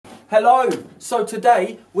Hello! So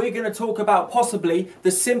today we're going to talk about possibly the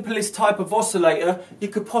simplest type of oscillator you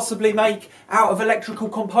could possibly make out of electrical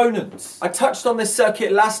components. I touched on this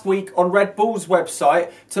circuit last week on Red Bull's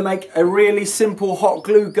website to make a really simple hot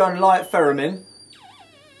glue gun light theremin.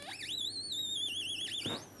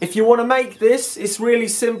 If you want to make this, it's really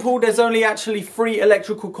simple. There's only actually 3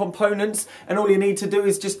 electrical components and all you need to do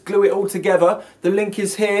is just glue it all together. The link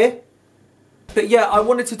is here. But yeah, I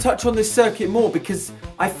wanted to touch on this circuit more because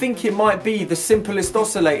I think it might be the simplest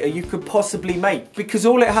oscillator you could possibly make. Because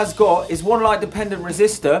all it has got is one light dependent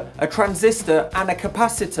resistor, a transistor and a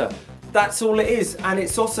capacitor. That's all it is, and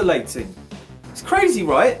it's oscillating. It's crazy,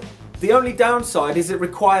 right? The only downside is it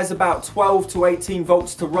requires about 12 to 18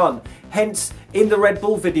 volts to run. Hence, in the Red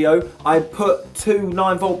Bull video, I put 2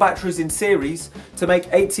 9-volt batteries in series to make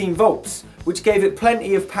 18 volts, which gave it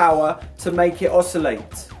plenty of power to make it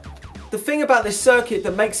oscillate. The thing about this circuit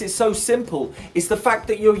that makes it so simple is the fact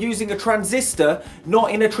that you're using a transistor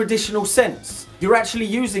not in a traditional sense. You're actually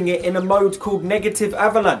using it in a mode called negative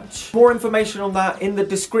avalanche. More information on that in the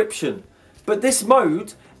description. But this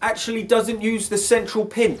mode actually doesn't use the central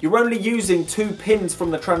pin. You're only using 2 pins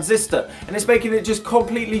from the transistor, and it's making it just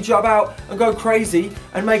completely jump out and go crazy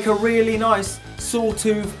and make a really nice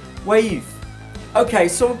sawtooth wave. Okay,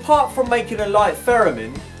 so apart from making a light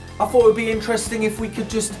theremin, I thought it would be interesting if we could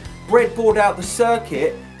just breadboard out the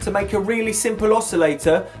circuit to make a really simple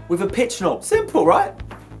oscillator with a pitch knob. Simple, right?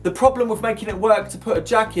 The problem with making it work to put a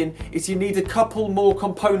jack in is you need a couple more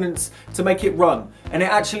components to make it run, and it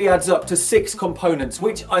actually adds up to 6 components,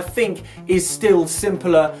 which I think is still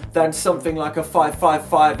simpler than something like a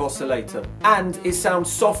 555 oscillator. And it sounds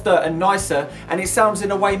softer and nicer, and it sounds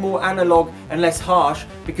in a way more analog and less harsh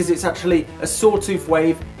because it's actually a sawtooth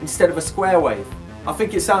wave instead of a square wave. I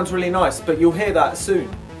think it sounds really nice, but you'll hear that soon.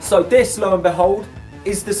 So this, lo and behold,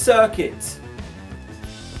 is the circuit.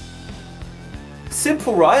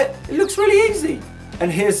 Simple, right? It looks really easy.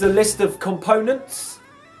 And here's the list of components.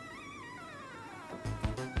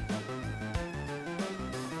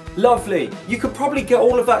 Lovely. You could probably get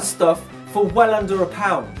all of that stuff for well under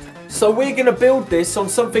 £1. So we're going to build this on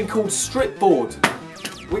something called strip board,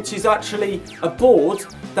 which is actually a board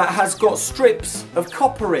that has got strips of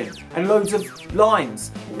copper in and loads of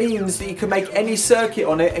lines. It means that you can make any circuit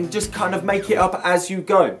on it and just kind of make it up as you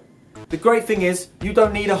go. The great thing is you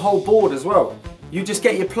don't need a whole board as well. You just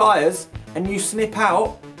get your pliers and you snip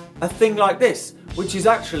out a thing like this, which is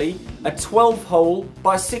actually a 12-hole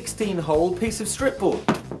by 16-hole piece of strip board.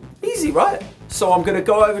 Easy, right? So I'm going to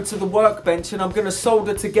go over to the workbench and I'm going to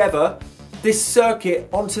solder together this circuit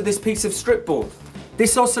onto this piece of strip board.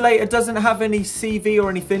 This oscillator doesn't have any CV or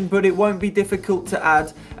anything, but it won't be difficult to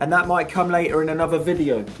add, and that might come later in another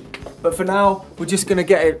video. But for now, we're just gonna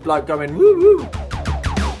get it like going woo woo.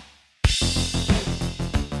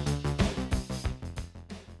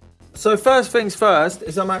 So first things first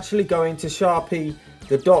is I'm actually going to Sharpie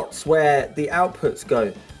the dots where the outputs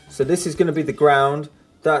go. So this is gonna be the ground,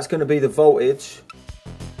 that's gonna be the voltage.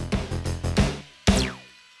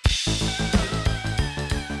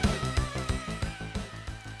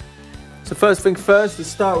 So first thing first, let's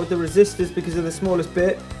start with the resistors because of the smallest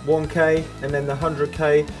bit, 1K, and then the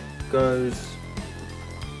 100K goes.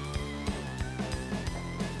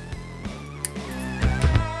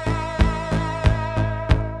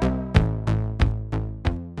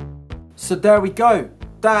 So there we go.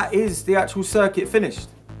 That is the actual circuit finished.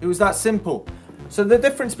 It was that simple. So the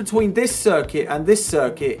difference between this circuit and this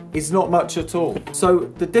circuit is not much at all. So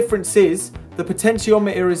the difference is the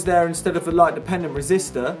potentiometer is there instead of a light dependent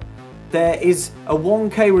resistor. There is a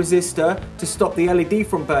 1K resistor to stop the LED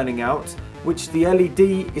from burning out, which the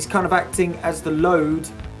LED is kind of acting as the load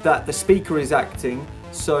that the speaker is acting,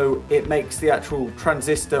 so it makes the actual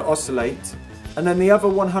transistor oscillate. And then the other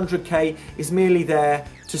 100K is merely there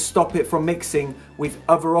to stop it from mixing with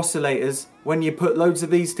other oscillators when you put loads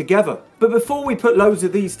of these together. But before we put loads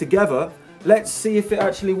of these together, let's see if it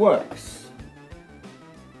actually works.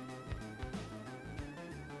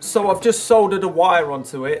 So I've just soldered a wire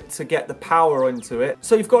onto it to get the power into it.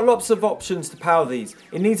 So you've got lots of options to power these.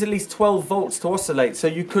 It needs at least 12 volts to oscillate, so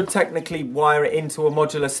you could technically wire it into a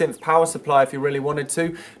modular synth power supply if you really wanted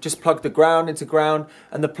to. Just plug the ground into ground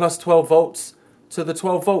and the plus 12 volts to the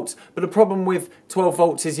 12 volts. But the problem with 12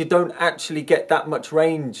 volts is you don't actually get that much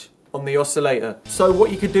range on the oscillator. So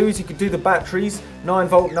what you could do is you could do the batteries, 9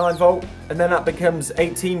 volt, and then that becomes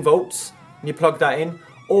 18 volts, and you plug that in.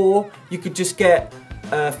 Or you could just get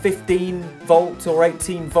 15 volt or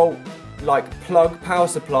 18 volt like plug power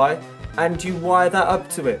supply and you wire that up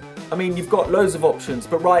to it. I mean, you've got loads of options,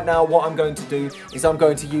 but right now what I'm going to do is I'm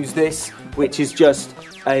going to use this, which is just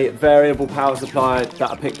a variable power supply that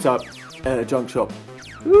I picked up at a junk shop.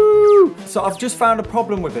 Woo! So I've just found a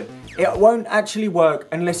problem with it. It won't actually work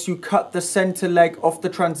unless you cut the center leg off the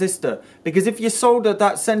transistor, because if you solder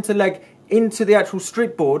that center leg into the actual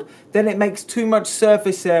strip board, then it makes too much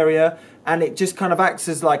surface area and it just kind of acts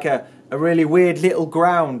as like a really weird little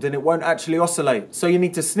ground and it won't actually oscillate. So you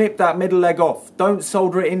need to snip that middle leg off. Don't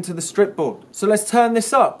solder it into the strip board. So let's turn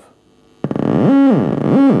this up.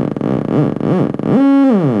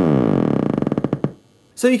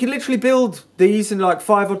 So you can literally build these in like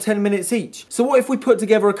 5 or 10 minutes each. So what if we put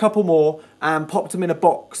together a couple more and popped them in a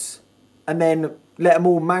box and then let them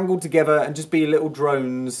all mangle together and just be little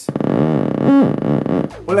drones?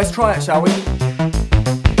 Well, let's try it, shall we?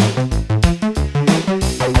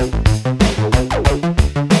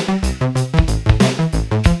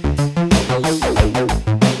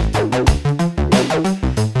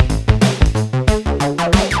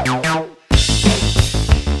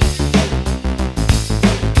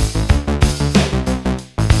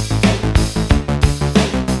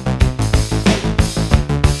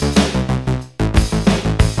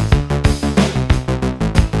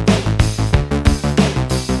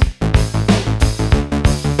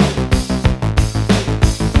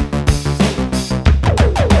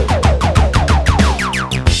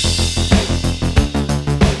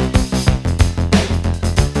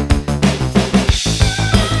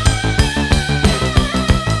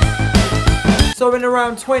 So in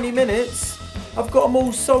around 20 minutes, I've got them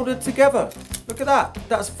all soldered together. Look at that,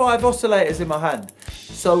 that's 5 oscillators in my hand.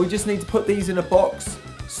 So we just need to put these in a box,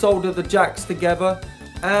 solder the jacks together,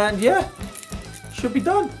 and yeah, should be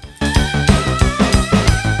done.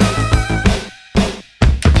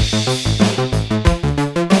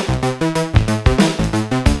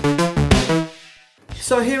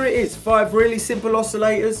 So here it is, 5 really simple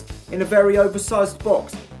oscillators in a very oversized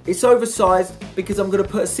box. It's oversized because I'm going to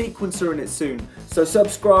put a sequencer in it soon. So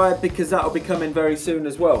subscribe because that'll be coming very soon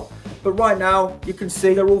as well. But right now, you can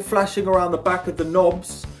see they're all flashing around the back of the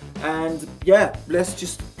knobs. And yeah, let's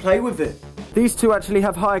just play with it. These two actually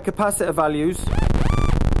have higher capacitor values.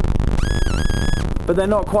 But they're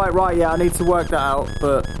not quite right yet. I need to work that out,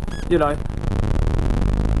 but you know.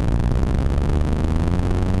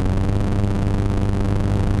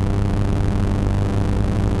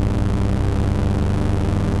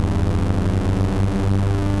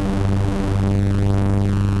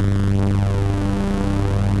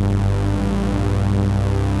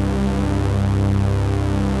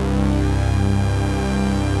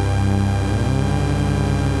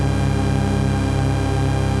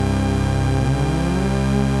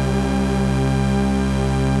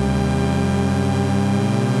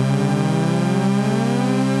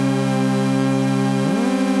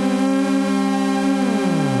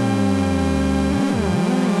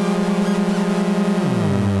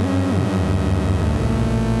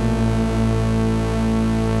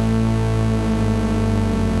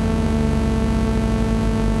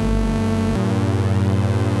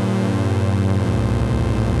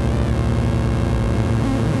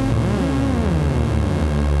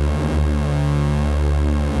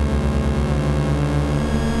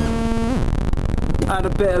 Add a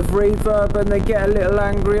bit of reverb and they get a little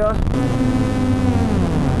angrier.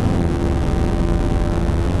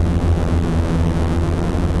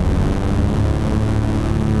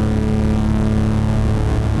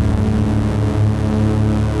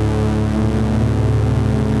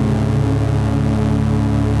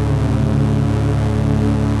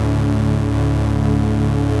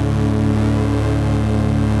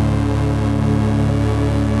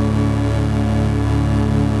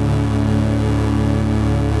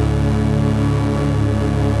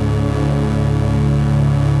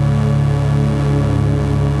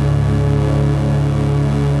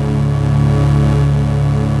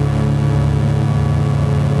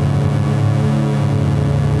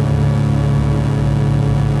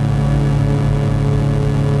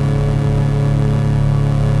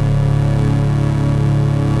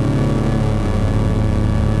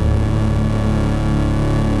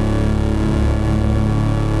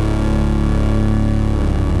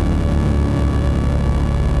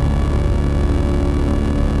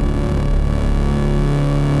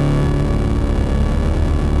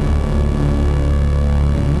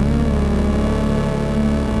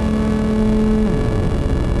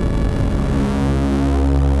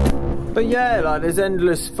 But yeah, like there's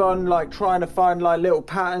endless fun, like trying to find like little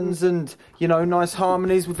patterns and, you know, nice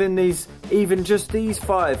harmonies within these, even just these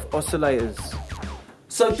 5 oscillators.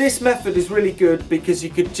 So this method is really good because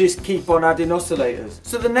you could just keep on adding oscillators.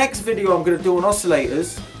 So the next video I'm going to do on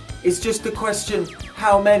oscillators It's just a question,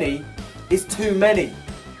 how many is too many?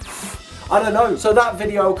 I don't know. So that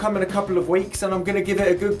video will come in a couple of weeks and I'm going to give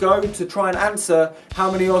it a good go to try and answer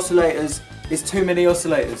how many oscillators is too many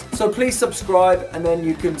oscillators. So please subscribe and then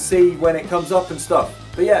you can see when it comes up and stuff.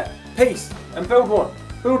 But yeah, peace and build one.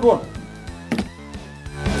 Build one.